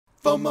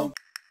FOMO.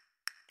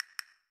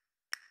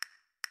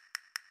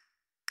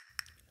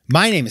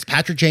 My name is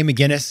Patrick J.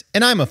 McGinnis,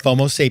 and I'm a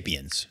FOMO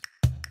Sapiens.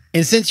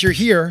 And since you're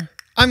here,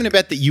 I'm going to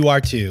bet that you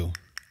are too.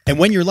 And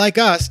when you're like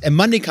us and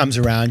Monday comes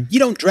around, you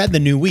don't dread the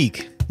new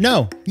week.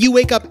 No, you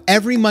wake up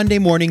every Monday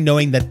morning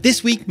knowing that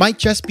this week might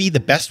just be the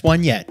best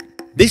one yet.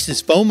 This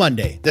is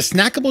FOMOnday, the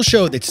snackable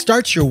show that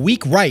starts your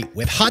week right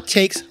with hot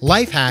takes,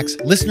 life hacks,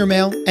 listener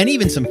mail, and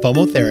even some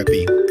FOMO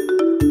therapy.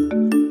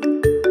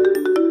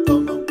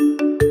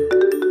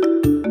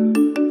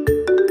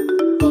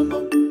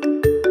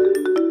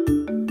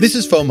 This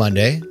is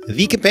FOMOnday,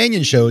 the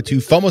companion show to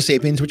FOMO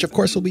Sapiens, which of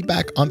course will be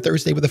back on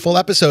Thursday with a full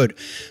episode.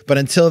 But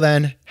until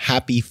then,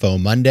 happy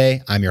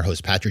FOMOnday. I'm your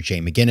host, Patrick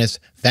J. McGinnis,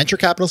 venture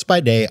capitalist by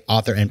day,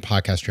 author and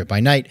podcaster by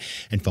night,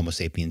 and FOMO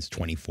Sapiens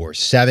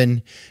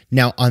 24/7.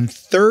 Now, on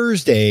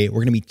Thursday, we're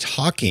going to be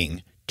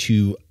talking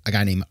to a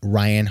guy named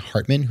Ryan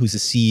Hartman, who's the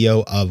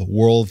CEO of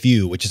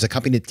Worldview, which is a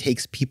company that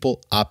takes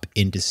people up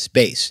into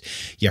space.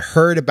 You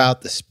heard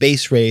about the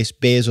space race,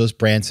 Bezos,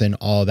 Branson,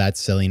 all that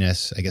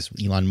silliness. I guess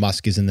Elon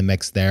Musk is in the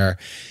mix there.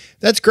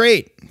 That's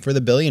great for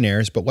the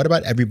billionaires, but what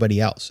about everybody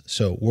else?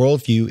 So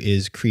Worldview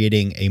is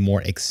creating a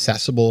more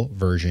accessible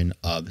version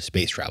of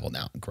space travel.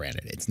 Now,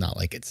 granted, it's not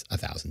like it's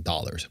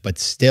 $1,000, but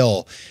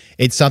still,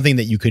 it's something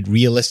that you could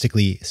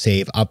realistically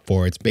save up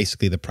for. It's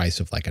basically the price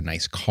of like a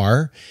nice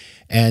car.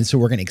 And so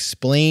we're going to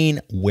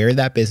explain where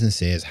that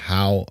business is,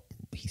 how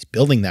he's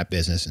building that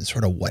business, and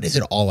sort of what is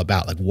it all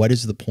about? Like, what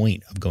is the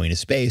point of going to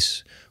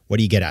space? What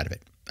do you get out of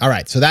it? All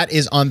right, so that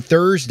is on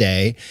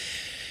Thursday.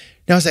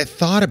 Now, as I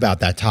thought about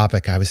that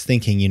topic, I was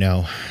thinking,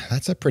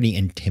 that's a pretty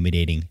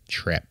intimidating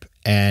trip.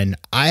 And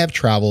I have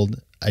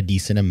traveled a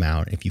decent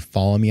amount. If you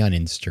follow me on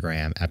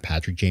Instagram at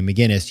Patrick J.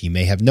 McGinnis, you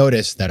may have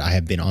noticed that I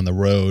have been on the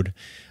road.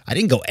 I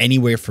didn't go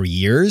anywhere for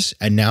years,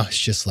 and now it's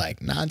just like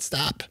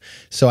nonstop.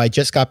 So I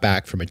just got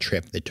back from a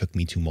trip that took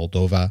me to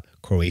Moldova,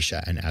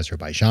 Croatia, and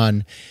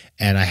Azerbaijan.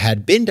 And I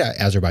had been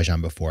to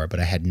Azerbaijan before, but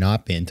I had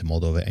not been to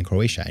Moldova and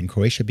Croatia. And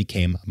Croatia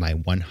became my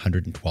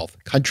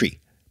 112th country,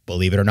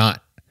 believe it or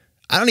not.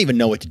 I don't even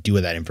know what to do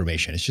with that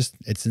information.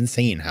 It's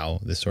insane how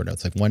this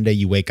it's like one day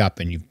you wake up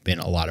and you've been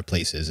a lot of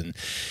places, and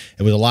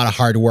it was a lot of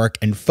hard work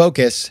and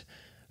focus,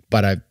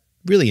 but I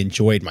really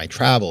enjoyed my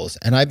travels.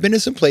 And I've been to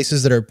some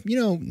places that are,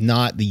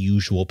 not the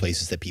usual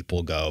places that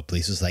people go.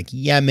 Places like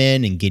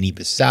Yemen and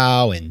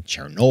Guinea-Bissau and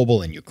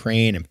Chernobyl and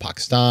Ukraine and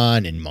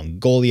Pakistan and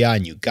Mongolia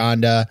and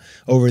Uganda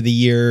over the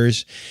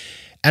years.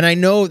 And I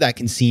know that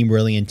can seem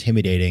really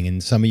intimidating.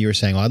 And some of you are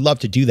saying, I'd love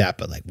to do that,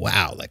 but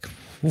wow,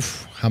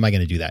 oof, how am I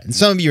going to do that? And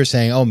some of you are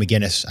saying, oh,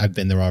 McGinnis, I've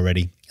been there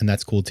already. And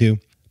that's cool too.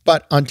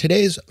 But on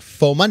today's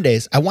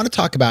FOMOndays, I want to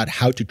talk about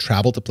how to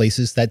travel to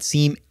places that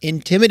seem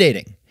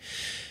intimidating.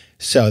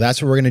 So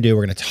that's what we're going to do.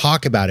 We're going to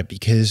talk about it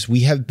because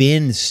we have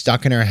been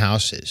stuck in our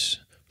houses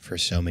for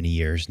so many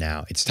years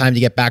now. It's time to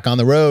get back on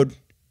the road,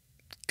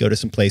 go to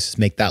some places,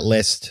 make that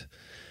list.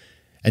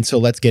 And so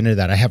let's get into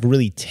that. I have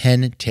really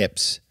 10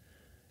 tips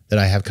that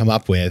I have come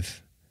up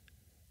with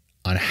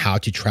on how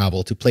to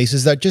travel to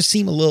places that just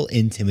seem a little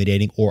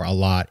intimidating or a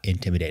lot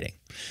intimidating.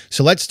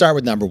 So let's start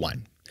with number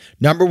one.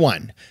 Number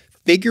one,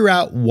 figure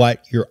out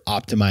what you're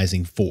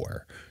optimizing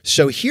for.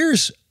 So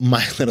here's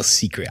my little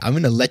secret. I'm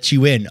going to let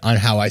you in on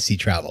how I see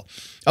travel.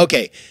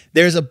 Okay,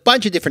 there's a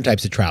bunch of different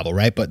types of travel,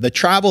 right? But the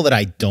travel that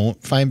I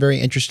don't find very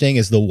interesting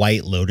is the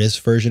White Lotus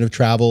version of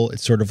travel.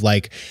 It's sort of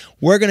like,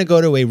 we're going to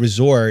go to a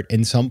resort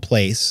in some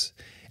place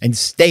and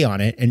stay on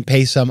it and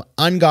pay some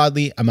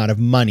ungodly amount of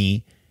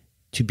money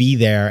to be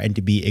there and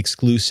to be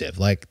exclusive.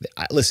 Like,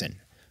 listen,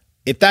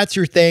 if that's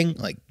your thing,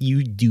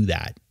 you do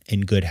that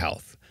in good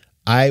health.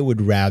 I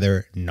would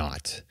rather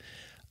not.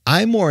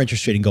 I'm more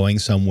interested in going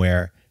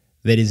somewhere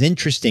that is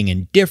interesting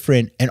and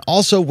different, and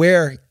also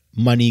where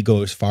money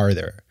goes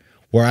farther,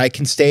 where I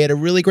can stay at a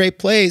really great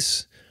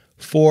place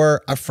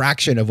for a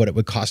fraction of what it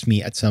would cost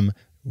me at some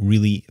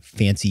really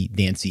fancy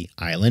dancy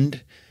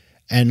island.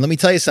 And let me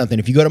tell you something,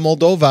 if you go to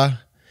Moldova,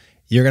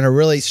 you're going to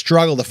really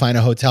struggle to find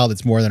a hotel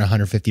that's more than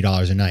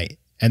 $150 a night.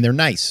 And they're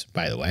nice,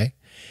 by the way.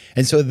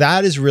 And so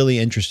that is really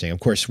interesting. Of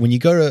course, when you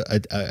go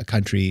to a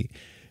country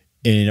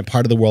in a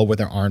part of the world where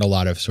there aren't a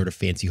lot of sort of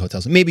fancy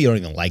hotels, maybe you don't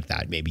even like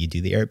that. Maybe you do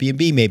the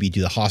Airbnb, maybe you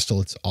do the hostel.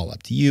 It's all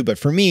up to you. But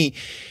for me,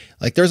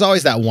 there's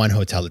always that one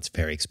hotel that's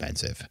very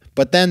expensive.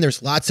 But then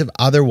there's lots of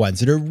other ones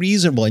that are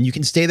reasonable, and you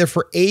can stay there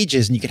for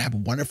ages and you can have a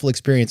wonderful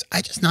experience.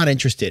 I'm just not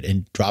interested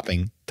in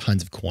dropping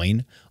tons of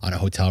coin on a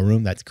hotel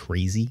room. That's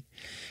crazy.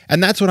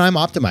 And that's what I'm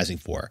optimizing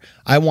for.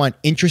 I want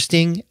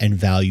interesting and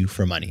value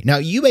for money. Now,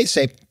 you may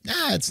say,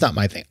 it's not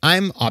my thing.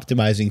 I'm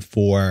optimizing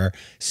for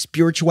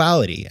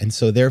spirituality. And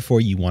so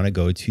therefore you want to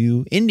go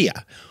to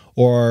India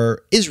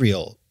or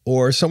Israel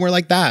or somewhere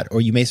like that. Or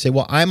you may say,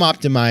 well, I'm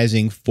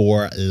optimizing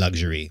for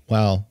luxury.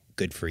 Well,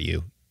 good for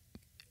you.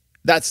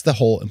 That's the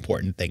whole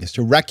important thing, is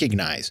to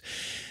recognize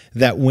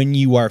that when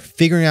you are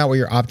figuring out what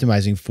you're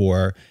optimizing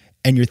for,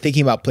 and you're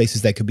thinking about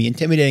places that could be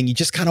intimidating, you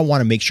just kind of want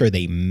to make sure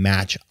they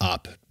match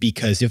up.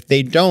 Because if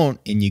they don't,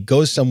 and you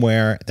go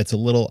somewhere that's a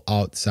little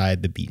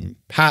outside the beaten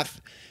path,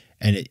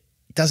 and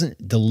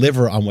doesn't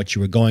deliver on what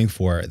you were going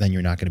for, then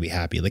you're not going to be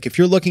happy. Like if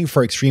you're looking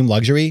for extreme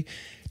luxury,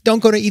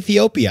 don't go to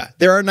Ethiopia.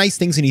 There are nice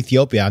things in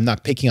Ethiopia. I'm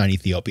not picking on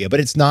Ethiopia, but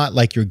it's not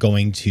like you're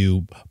going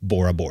to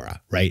Bora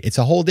Bora, right? It's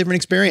a whole different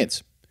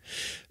experience.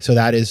 So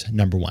that is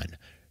number one.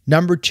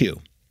 Number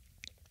two,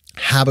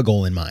 have a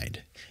goal in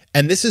mind.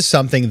 And this is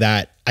something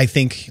that I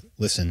think,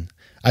 listen,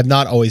 I've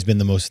not always been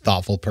the most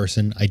thoughtful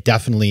person. I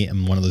definitely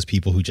am one of those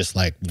people who just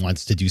like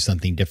wants to do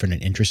something different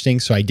and interesting.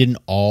 So I didn't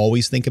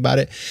always think about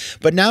it.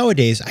 But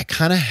nowadays I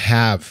kind of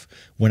have,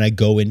 when I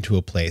go into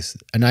a place,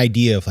 an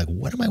idea of like,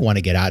 what do I want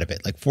to get out of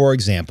it? Like, for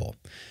example,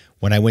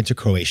 when I went to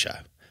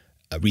Croatia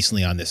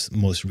recently on this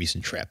most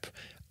recent trip,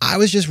 I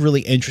was just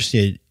really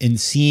interested in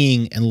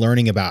seeing and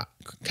learning about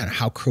kind of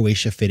how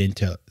Croatia fit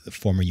into the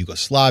former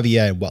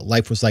Yugoslavia and what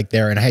life was like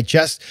there. And I had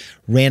just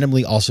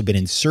randomly also been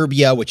in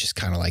Serbia, which is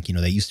kind of like,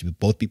 they used to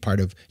both be part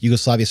of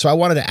Yugoslavia. So I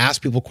wanted to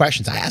ask people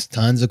questions. I asked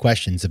tons of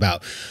questions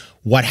about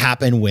what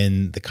happened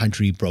when the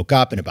country broke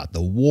up and about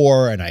the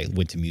war. And I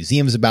went to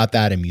museums about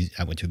that. And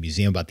I went to a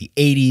museum about the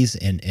 80s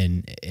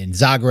in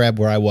Zagreb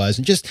where I was.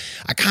 And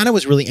I kind of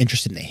was really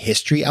interested in the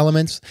history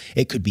elements.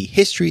 It could be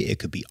history, it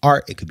could be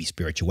art, it could be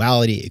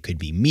spirituality, it could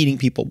be meeting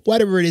people,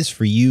 whatever it is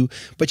for you.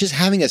 But just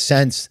having a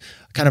sense,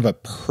 kind of a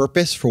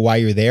purpose for why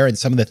you're there and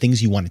some of the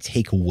things you want to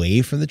take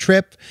away from the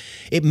trip,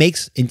 it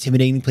makes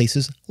intimidating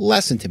places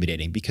less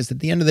intimidating because at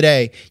the end of the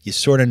day, you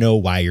sort of know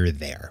why you're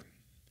there.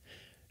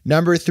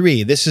 Number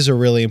three, this is a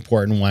really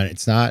important one.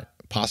 It's not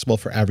possible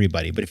for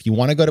everybody, but if you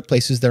want to go to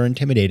places that are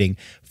intimidating,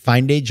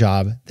 find a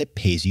job that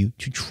pays you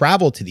to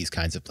travel to these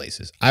kinds of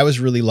places. I was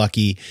really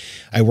lucky.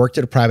 I worked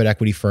at a private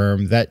equity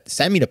firm that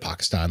sent me to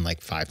Pakistan like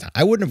 5 times.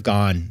 I wouldn't have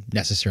gone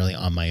necessarily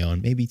on my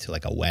own, maybe to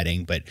like a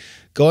wedding, but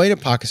going to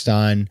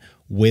Pakistan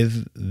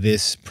with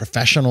this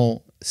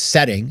professional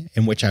setting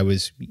in which I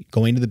was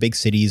going to the big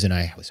cities and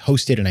I was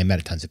hosted and I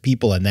met tons of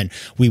people. And then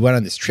we went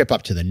on this trip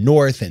up to the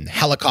north in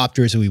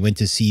helicopters and we went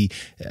to see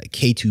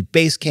K2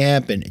 base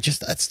camp and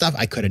just that stuff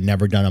I could have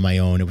never done on my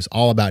own. It was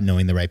all about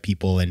knowing the right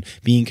people and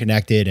being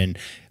connected, and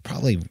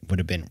probably would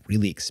have been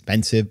really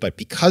expensive, but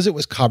because it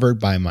was covered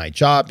by my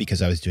job, because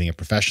I was doing it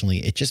professionally,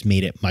 it just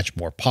made it much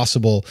more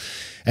possible.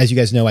 As you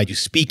guys know, I do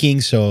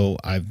speaking, so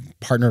I've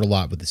partnered a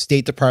lot with the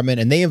State Department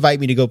and they invite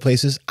me to go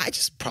places I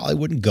just probably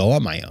wouldn't go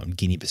on my own,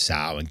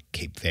 Guinea-Bissau and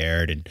Cape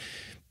Verde and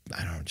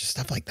I don't know, just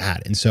stuff like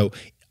that. And so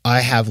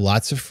I have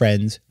lots of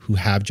friends who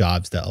have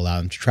jobs that allow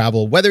them to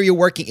travel, whether you're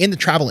working in the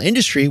travel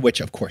industry, which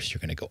of course you're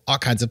going to go all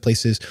kinds of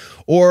places,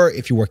 or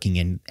if you're working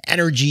in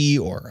energy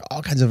or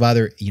all kinds of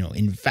other,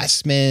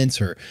 investments,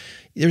 or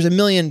there's a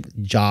million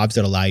jobs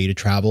that allow you to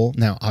travel.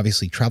 Now,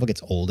 obviously travel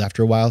gets old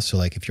after a while. So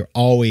like if you're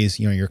always,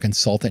 you're a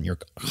consultant, you're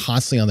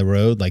constantly on the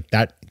road, like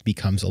that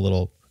becomes a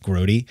little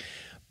grody,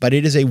 but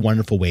it is a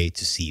wonderful way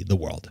to see the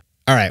world.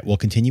 All right, we'll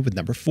continue with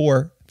number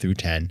 4 through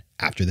 10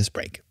 after this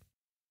break.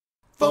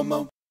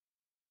 FOMO.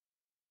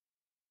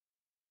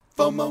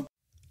 FOMO.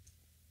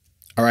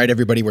 All right,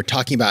 everybody, we're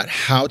talking about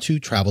how to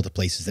travel to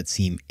places that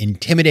seem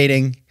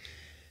intimidating.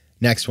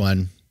 Next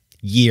one,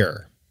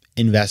 gear.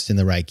 Invest in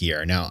the right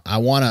gear. Now,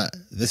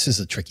 this is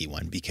a tricky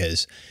one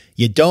because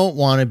you don't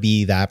want to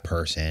be that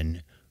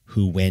person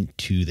who went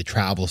to the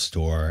travel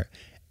store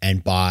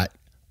and bought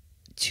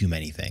too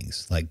many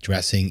things, like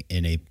dressing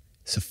in a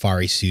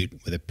safari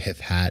suit with a pith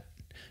hat.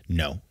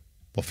 No.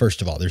 Well,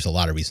 first of all, there's a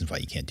lot of reasons why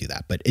you can't do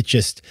that, but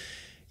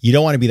you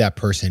don't want to be that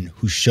person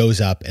who shows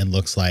up and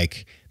looks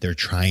like they're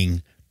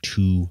trying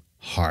too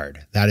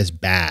hard. That is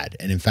bad.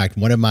 And in fact,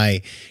 one of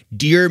my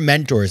dear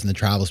mentors in the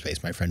travel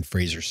space, my friend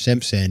Fraser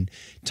Simpson,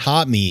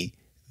 taught me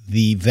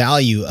the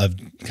value of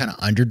kind of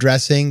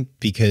underdressing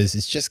because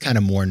it's just kind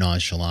of more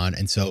nonchalant.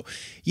 And so,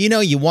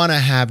 you want to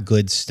have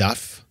good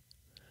stuff,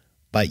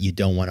 but you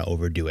don't want to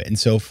overdo it. And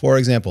so, for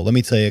example, let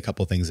me tell you a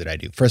couple of things that I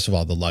do. First of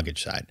all, the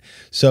luggage side.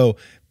 So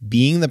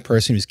being the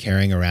person who's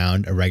carrying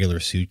around a regular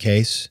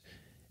suitcase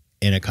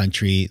in a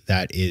country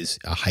that is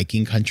a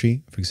hiking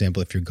country, for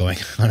example, if you're going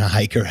on a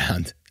hike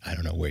around, I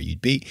don't know where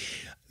you'd be,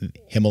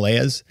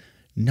 Himalayas,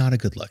 not a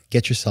good look.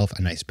 Get yourself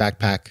a nice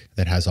backpack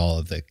that has all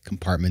of the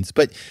compartments,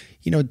 but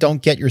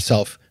don't get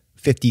yourself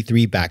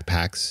 53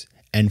 backpacks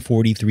and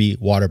 43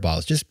 water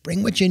bottles. Just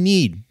bring what you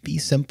need. Be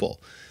simple.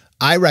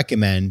 I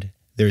recommend,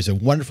 there's a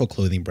wonderful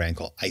clothing brand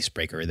called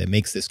Icebreaker that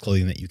makes this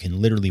clothing that you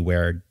can literally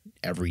wear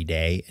every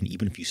day. And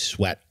even if you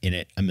sweat in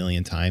it a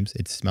million times,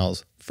 it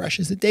smells fresh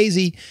as a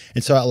daisy.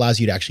 And so it allows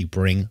you to actually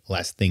bring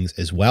less things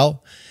as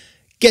well.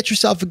 Get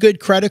yourself a good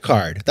credit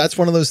card. That's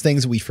one of those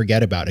things that we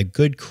forget about. A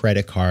good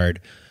credit card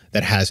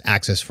that has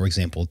access, for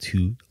example,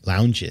 to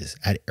lounges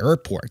at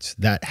airports,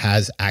 that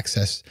has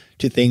access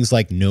to things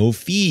like no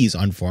fees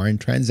on foreign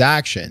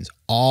transactions,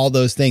 all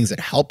those things that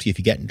help you if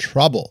you get in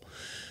trouble.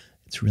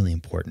 It's really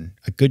important.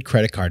 A good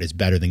credit card is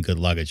better than good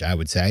luggage, I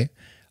would say.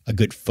 A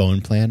good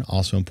phone plan,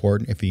 also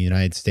important. If you're in the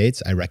United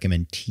States, I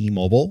recommend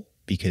T-Mobile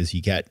because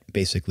you get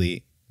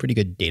basically pretty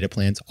good data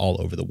plans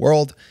all over the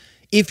world.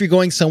 If you're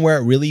going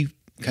somewhere really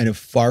kind of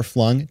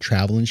far-flung,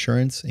 travel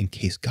insurance in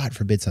case, God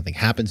forbid, something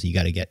happens and you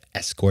got to get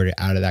escorted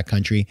out of that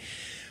country.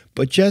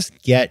 But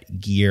just get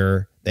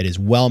gear that is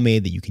well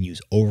made, that you can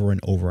use over and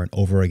over and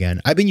over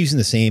again. I've been using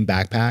the same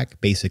backpack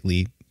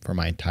basically for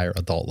my entire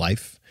adult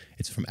life.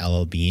 It's from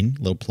LL Bean,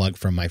 little plug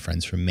from my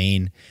friends from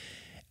Maine.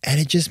 And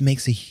it just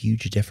makes a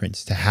huge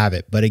difference to have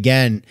it. But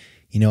again,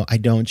 I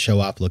don't show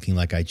up looking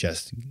like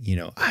it's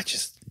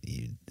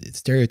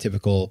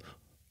stereotypical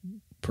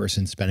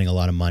person spending a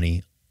lot of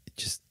money.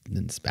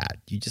 It's bad.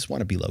 You just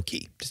want to be low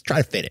key. Just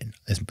try to fit in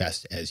as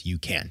best as you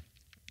can.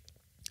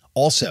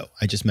 Also,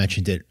 I just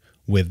mentioned it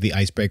with the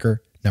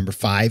icebreaker. Number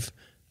 5,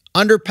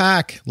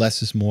 underpack.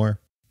 Less is more.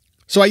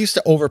 So I used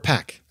to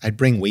overpack. I'd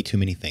bring way too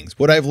many things.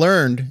 What I've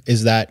learned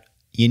is that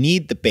you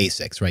need the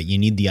basics, right? You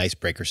need the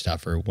icebreaker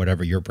stuff or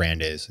whatever your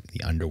brand is,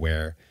 the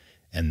underwear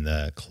and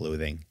the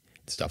clothing,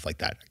 stuff like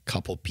that. A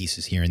couple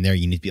pieces here and there.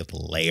 You need to be able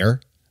to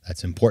layer.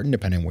 That's important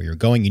depending on where you're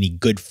going. You need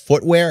good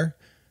footwear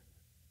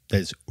that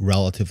is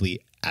relatively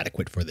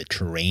adequate for the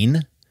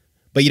terrain.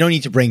 But you don't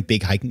need to bring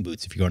big hiking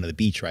boots if you're going to the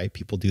beach, right?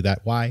 People do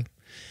that. Why?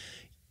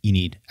 You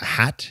need a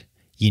hat.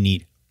 You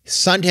need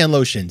suntan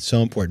lotion.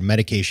 So important.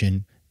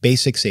 Medication.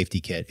 Basic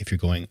safety kit if you're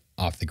going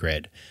off the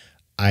grid.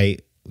 I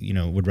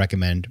would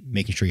recommend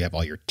making sure you have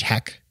all your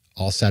tech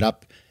all set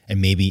up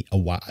and maybe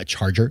a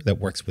charger that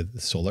works with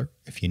the solar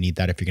if you need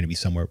that, if you're going to be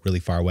somewhere really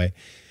far away.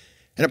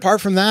 And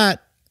apart from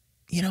that,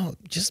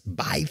 just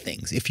buy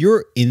things. If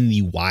you're in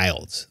the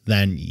wilds,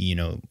 then,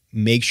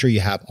 make sure you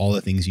have all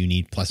the things you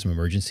need plus some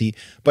emergency.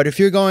 But if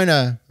you're going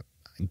to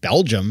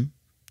Belgium,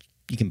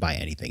 you can buy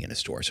anything in a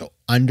store. So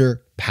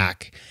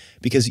underpack,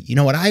 because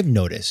what I've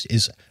noticed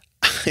is,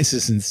 this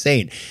is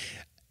insane.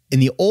 In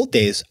the old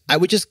days, I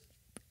would just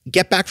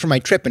get back from my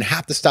trip and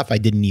half the stuff I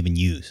didn't even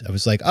use. I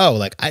was like, I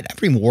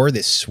never even wore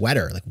this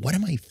sweater. Like, what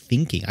am I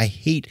thinking? I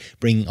hate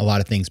bringing a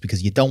lot of things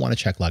because you don't want to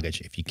check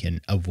luggage if you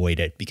can avoid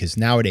it, because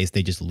nowadays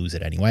they just lose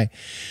it anyway.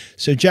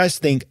 So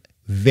just think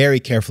very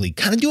carefully,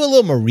 kind of do a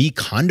little Marie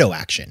Kondo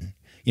action.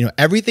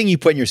 Everything you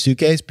put in your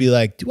suitcase, be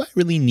like, do I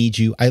really need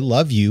you? I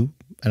love you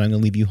and I'm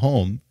going to leave you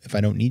home if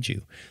I don't need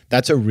you.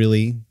 That's a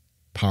really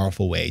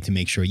powerful way to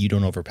make sure you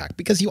don't overpack,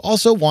 because you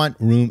also want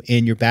room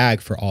in your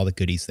bag for all the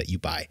goodies that you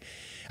buy.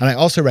 And I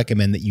also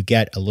recommend that you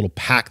get a little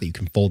pack that you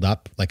can fold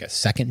up, like a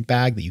second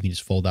bag that you can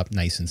just fold up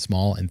nice and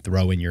small and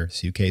throw in your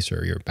suitcase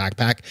or your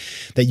backpack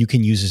that you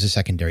can use as a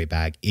secondary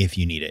bag if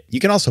you need it. You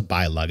can also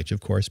buy luggage, of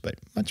course, but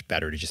much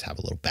better to just have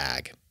a little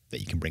bag that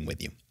you can bring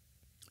with you.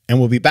 And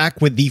we'll be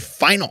back with the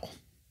final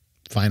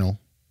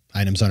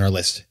items on our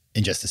list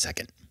in just a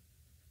second.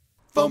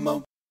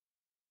 FOMO.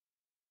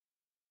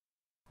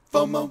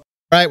 All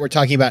right, we're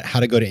talking about how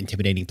to go to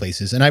intimidating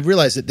places. And I've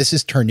realized that this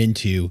has turned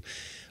into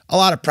a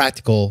lot of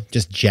practical,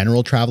 just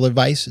general travel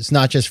advice. It's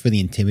not just for the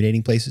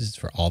intimidating places, it's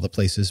for all the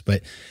places.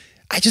 But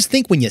I just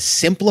think when you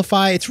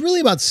simplify, it's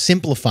really about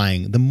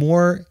simplifying. The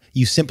more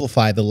you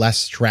simplify, the less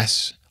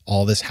stress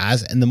all this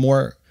has, and the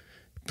more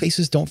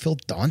places don't feel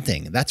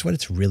daunting. That's what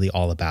it's really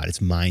all about. It's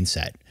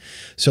mindset.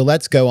 So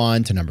let's go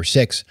on to number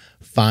 6,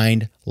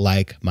 find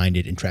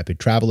like-minded, intrepid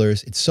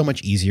travelers. It's so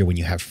much easier when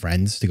you have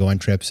friends to go on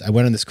trips. I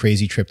went on this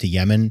crazy trip to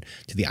Yemen,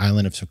 to the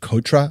island of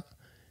Socotra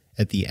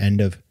at the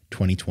end of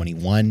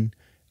 2021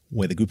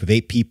 with a group of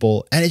 8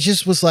 people. And it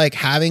just was like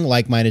having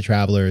like-minded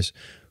travelers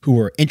who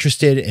were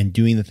interested in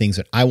doing the things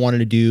that I wanted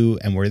to do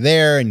and were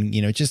there. And,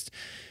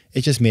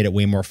 it just made it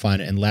way more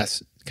fun and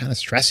less kind of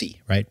stressy,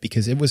 right?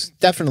 Because it was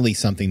definitely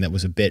something that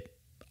was a bit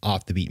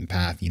off the beaten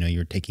path.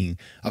 You're taking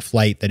a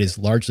flight that is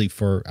largely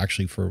for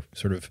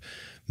sort of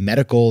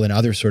medical and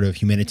other sort of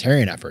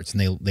humanitarian efforts.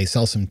 And they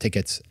sell some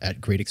tickets at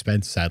great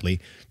expense,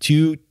 sadly,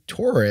 to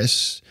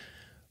tourists,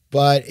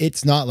 but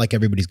it's not like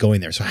everybody's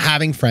going there. So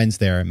having friends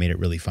there made it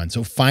really fun.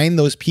 So find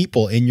those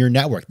people in your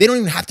network. They don't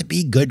even have to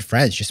be good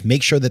friends. Just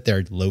make sure that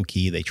they're low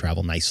key, they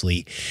travel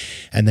nicely,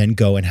 and then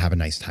go and have a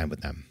nice time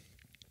with them.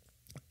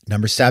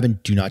 Number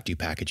 7, do not do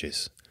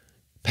packages.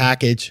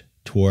 Package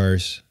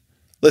tours.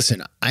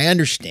 Listen, I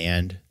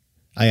understand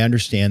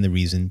the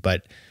reason,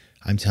 but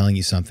I'm telling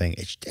you something.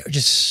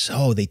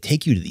 They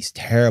take you to these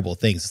terrible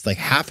things. It's like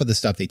half of the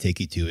stuff they take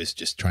you to is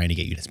just trying to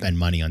get you to spend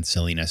money on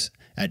silliness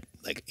at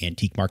like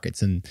antique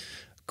markets and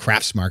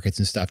crafts markets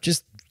and stuff.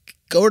 Just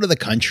go to the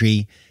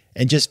country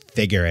and just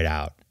figure it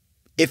out.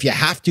 If you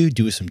have to,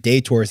 do some day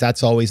tours.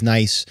 That's always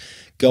nice.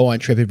 Go on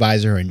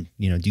TripAdvisor and,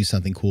 do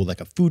something cool like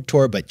a food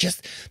tour, but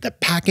just the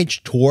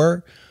package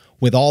tour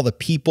with all the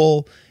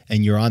people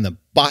and you're on the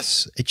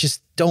bus,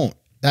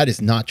 that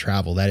is not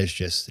travel. That is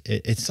just,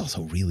 it's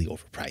also really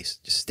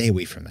overpriced. Just stay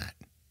away from that.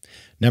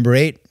 Number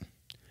 8,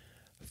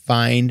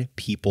 find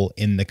people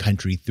in the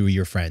country through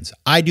your friends.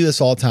 I do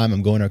this all the time.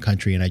 I'm going to a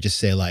country and I just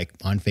say like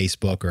on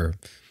Facebook or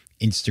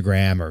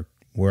Instagram or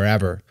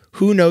wherever,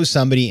 who knows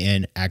somebody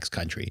in X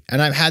country?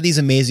 And I've had these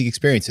amazing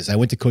experiences. I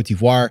went to Cote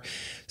d'Ivoire.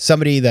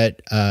 Somebody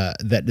that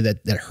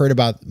heard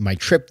about my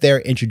trip there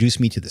introduced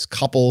me to this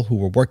couple who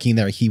were working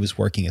there. He was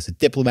working as a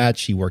diplomat.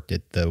 She worked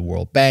at the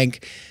World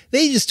Bank.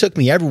 They just took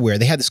me everywhere.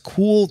 They had this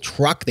cool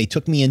truck. They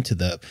took me into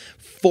the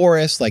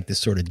forest, like this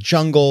sort of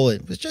jungle.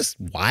 It was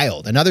just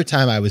wild. Another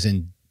time I was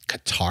in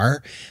Qatar.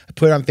 I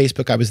put it on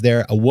Facebook. I was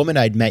there. A woman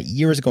I'd met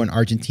years ago in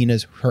Argentina,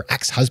 her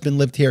ex-husband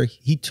lived here.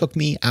 He took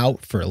me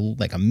out for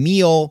like a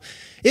meal.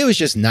 It was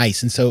just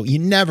nice. And so you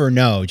never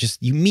know.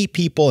 Just you meet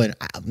people, and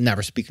I'll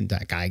never speak to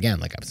that guy again.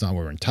 Like, it's not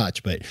we're in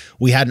touch, but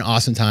we had an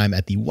awesome time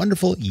at the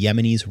wonderful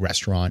Yemenis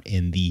restaurant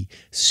in the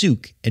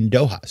Souk in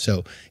Doha.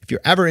 So if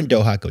you're ever in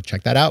Doha, go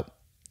check that out.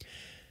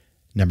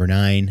 Number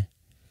 9,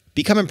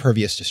 become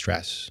impervious to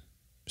stress.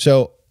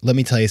 So let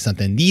me tell you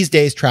something. These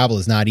days, travel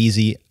is not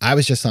easy. I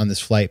was just on this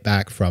flight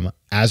back from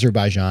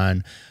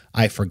Azerbaijan.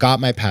 I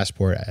forgot my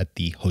passport at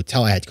the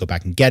hotel. I had to go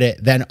back and get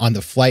it. Then on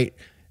the flight,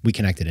 we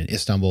connected in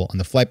Istanbul. On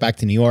the flight back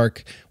to New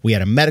York, we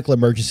had a medical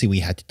emergency. We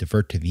had to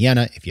divert to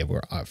Vienna. If you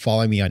were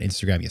following me on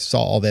Instagram, you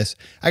saw all this.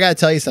 I got to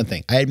tell you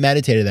something. I had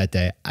meditated that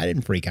day. I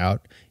didn't freak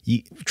out.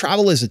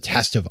 Travel is a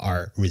test of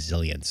our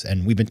resilience.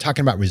 And we've been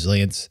talking about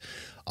resilience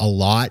a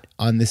lot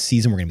on this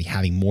season. We're going to be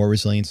having more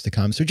resilience to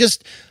come. So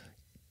just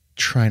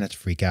try not to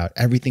freak out.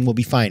 Everything will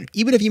be fine.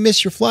 Even if you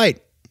miss your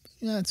flight,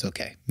 it's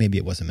okay. Maybe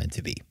it wasn't meant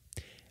to be.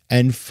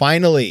 And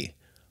finally,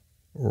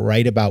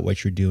 write about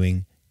what you're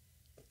doing.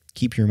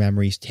 Keep your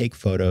memories, take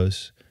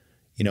photos.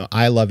 You know,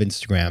 I love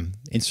Instagram.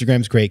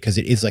 Instagram's great because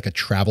it is like a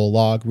travel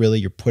log, really.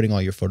 You're putting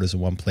all your photos in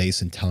one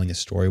place and telling a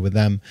story with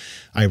them.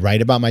 I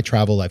write about my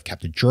travel. I've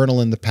kept a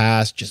journal in the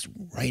past. Just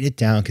write it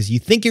down because you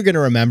think you're going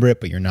to remember it,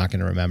 but you're not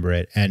going to remember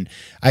it. And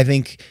I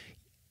think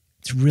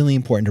it's really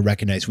important to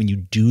recognize when you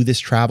do this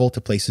travel to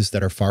places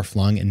that are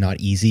far-flung and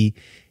not easy,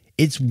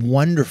 it's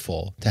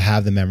wonderful to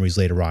have the memories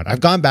later on.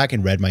 I've gone back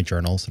and read my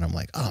journals and I'm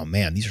like, oh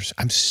man,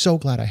 I'm so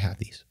glad I have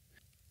these.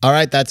 All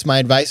right, that's my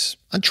advice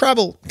on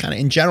travel, kind of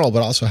in general,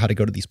 but also how to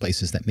go to these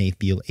places that may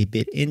feel a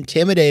bit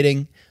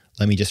intimidating.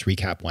 Let me just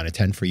recap 1 to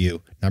 10 for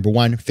you. Number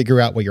 1,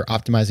 figure out what you're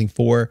optimizing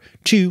for.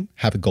 2,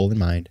 have a goal in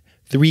mind.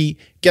 3,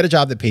 get a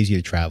job that pays you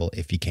to travel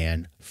if you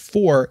can.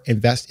 4,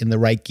 invest in the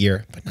right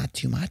gear, but not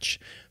too much.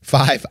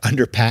 5,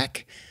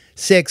 underpack.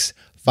 6,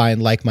 find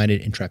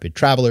like-minded, intrepid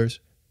travelers.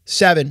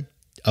 7,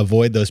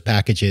 avoid those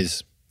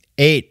packages.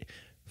 8,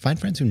 find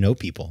friends who know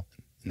people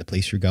in the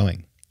place you're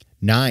going.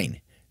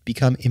 9,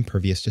 become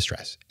impervious to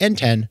stress. And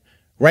 10,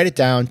 write it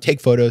down,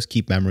 take photos,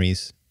 keep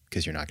memories,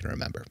 because you're not going to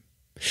remember.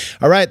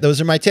 All right,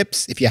 those are my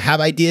tips. If you have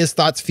ideas,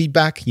 thoughts,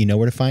 feedback, you know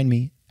where to find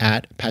me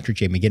at Patrick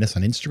J. McGinnis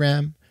on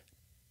Instagram.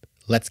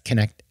 Let's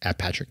connect at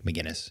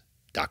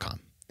patrickmcginnis.com.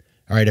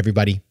 All right,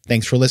 everybody,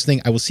 thanks for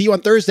listening. I will see you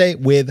on Thursday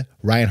with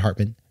Ryan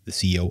Hartman, the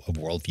CEO of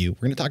Worldview.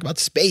 We're going to talk about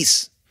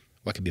space.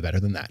 What could be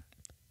better than that?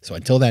 So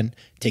until then,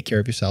 take care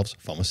of yourselves,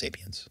 FOMO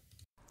Sapiens.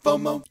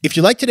 FOMO. If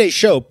you like today's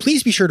show,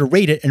 please be sure to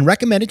rate it and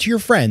recommend it to your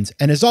friends.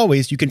 And as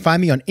always, you can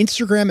find me on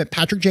Instagram at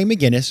Patrick J.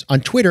 McGinnis,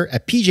 on Twitter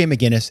at PJ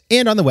McGinnis,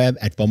 and on the web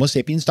at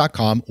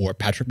FOMOsapiens.com or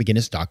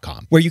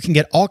PatrickMcGinnis.com, where you can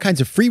get all kinds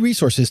of free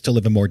resources to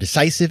live a more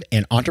decisive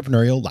and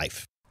entrepreneurial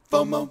life.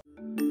 FOMO.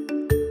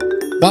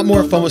 Want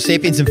more FOMO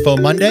Sapiens and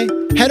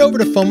FOMOnday? Head over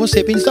to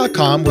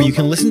FOMOsapiens.com where you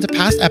can listen to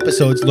past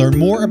episodes, learn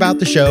more about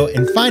the show,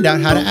 and find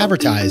out how to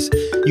advertise.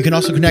 You can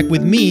also connect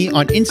with me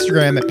on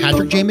Instagram at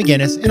Patrick J.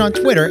 McGinnis and on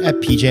Twitter at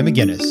PJ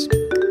McGinnis.